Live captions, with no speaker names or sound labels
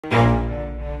Never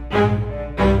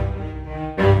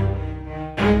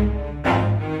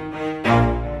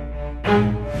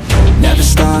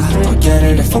stop, I'll get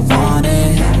it if I want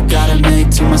it. Gotta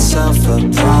make to myself a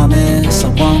promise. I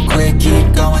won't quit,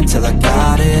 keep going till I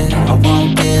got it. I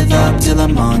won't give up till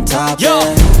I'm on top. Yo,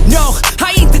 no,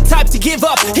 I ain't the type to give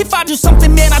up. If I do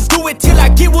something, man, I do it till I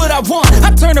get what I want.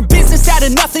 I turn a business out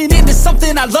of nothing into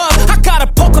something I love. I got a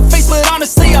poker face, but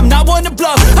honestly, I'm not one to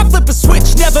bluff. I flip a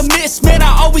switch, never miss, man,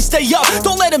 I always stay up.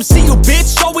 Don't let them see you,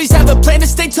 bitch, always have a plan to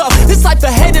stay tough. This life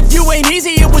ahead of you ain't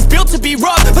easy, it was built to be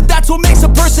rough. But that's what makes a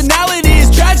personality, is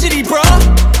tragedy,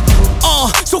 bruh.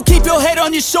 So keep your head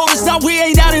on your shoulders. Now we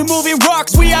ain't out here moving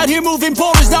rocks, we out here moving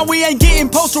boulders. Now we ain't getting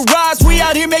posterized, we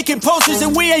out here making posters.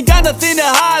 And we ain't got nothing to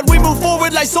hide, we move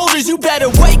forward like soldiers. You better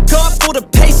wake up for the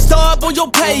pay stub, or you'll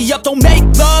pay up. Don't make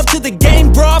love to the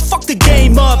game, bruh, fuck the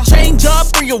game up. Change up,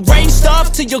 rearrange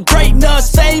stuff to your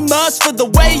greatness. Famous for the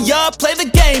way up, play the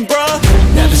game, bruh.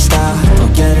 Never stop, I'll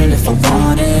get it if I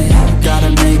want it. Gotta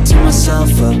make to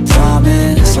myself a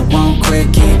promise. I won't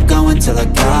quit, keep going till I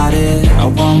got it. I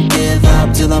won't give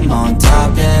up till I'm on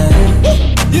top, yeah.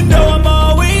 You know I'm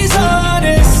always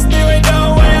honest, there ain't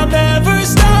no way I'm ever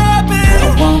stopping.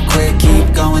 I won't quit,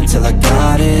 keep going till I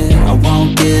got it. I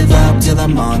won't give up till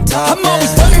I'm on top, I'm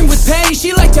always flirting with pain,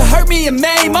 she like to hurt me and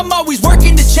maim. I'm always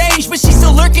working to change, but she's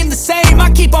still lurking the same. I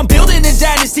keep on building a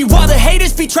dynasty while the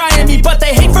haters be trying me. But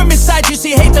they hate from inside, you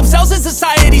see, hate themselves in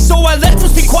society. So I let them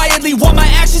speak quietly while my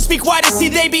actions speak wider. See,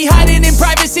 they be hiding in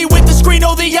privacy with the screen.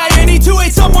 Oh, the irony to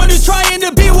hate someone who's trying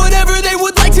to be whatever they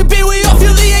would like to be. We all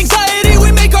feel the anxiety,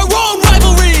 we make our own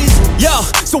rivalries. Yo,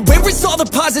 so where is all the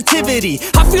positivity?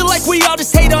 I feel like we all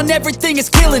just hate on everything, it's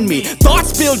killing me.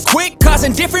 Thoughts build quick,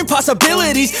 causing different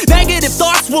possibilities. Negative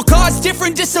thoughts will cause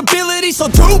different disabilities. So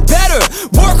do better,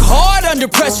 work hard under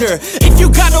pressure. If you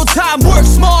got no time, work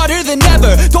smarter than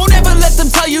ever. Don't ever let them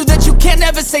tell you that you can't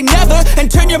ever say never.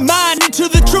 And turn your mind into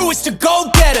the truest of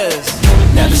go-getters.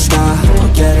 Never stop,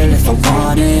 I'll get it if I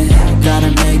want it.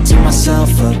 Gotta make to myself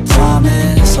a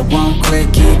promise. I won't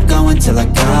quit, keep going till I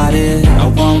got it. I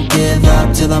won't give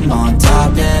up till I'm on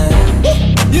top, yeah.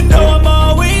 You know I'm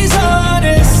always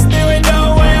honest, there ain't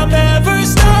no way I'm ever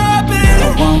stopping.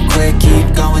 I won't quit,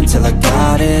 keep going till I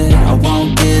got it. I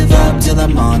won't give up till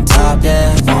I'm on top,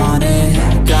 yeah. Want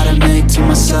it, gotta make to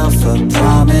myself a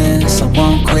promise. I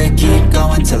won't quit, keep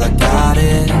going till I got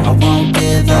it. I won't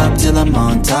give up till I'm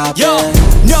on top, Yo, yeah.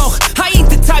 no, I ain't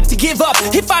the type to give up.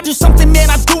 If I do something, man,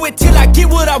 I do it till I get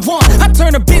what I want. I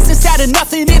turn a business out of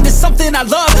nothing into something I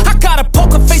love. I got a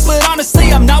poker face, but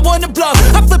honestly, I'm not one to bluff.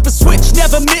 I flip a switch,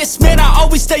 never miss, man, I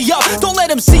always stay up. Don't let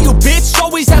them see you, bitch,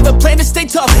 always have a plan to stay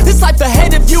tough. This life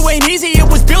ahead of you ain't easy, it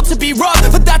was built to be rough.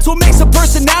 But that's what makes a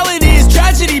personality, is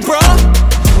tragedy, bruh.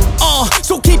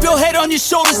 So keep your head on your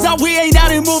shoulders. Now we ain't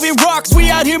out here moving rocks, we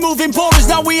out here moving boulders.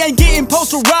 Now we ain't getting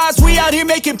posterized, we out here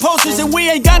making posters. And we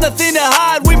ain't got nothing to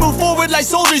hide, we move forward like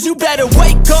soldiers. You better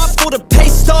wake up for the pay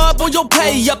stub, or you'll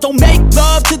pay up. Don't make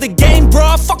love to the game,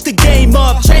 bruh, fuck the game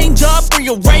up. Change up,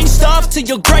 rearrange stuff to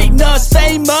your greatness.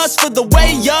 Famous for the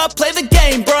way up, play the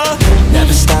game, bruh.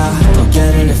 Never stop, I'll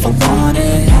get it if I want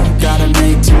it. Gotta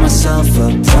make to myself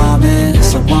a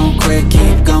promise. I won't quit,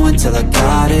 keep going till I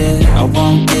got it. I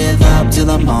won't give up till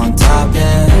I'm on top,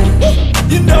 yeah.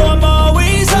 You know I'm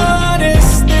always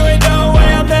honest, there ain't no way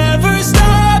I'm ever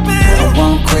stopping. I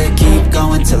won't quit, keep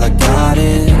going till I got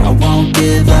it. I won't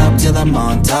give up till I'm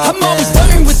on top, I'm always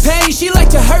flirting with pain, she like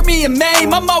to hurt me and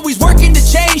maim. I'm always working to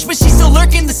change, but she's still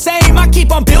lurking the same. I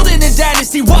keep on building a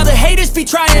dynasty while the haters be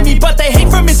trying me. But they hate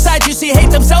from inside, you see,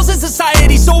 hate themselves in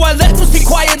society. So I let them speak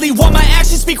quietly while my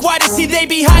actions speak wider. See, they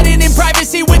be hiding in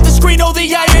privacy with the screen. Oh,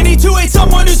 the irony to hate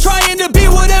someone who's trying to be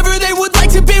whatever they would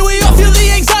like to be. We all feel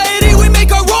the anxiety, we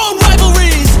make our own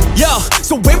rivalries. Yo,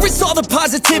 so where is all the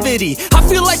positivity? I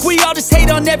feel like we all just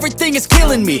hate on everything, it's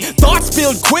killing me. Thoughts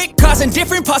build quick, causing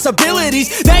different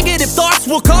possibilities. Negative thoughts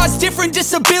will cause different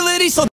disabilities. So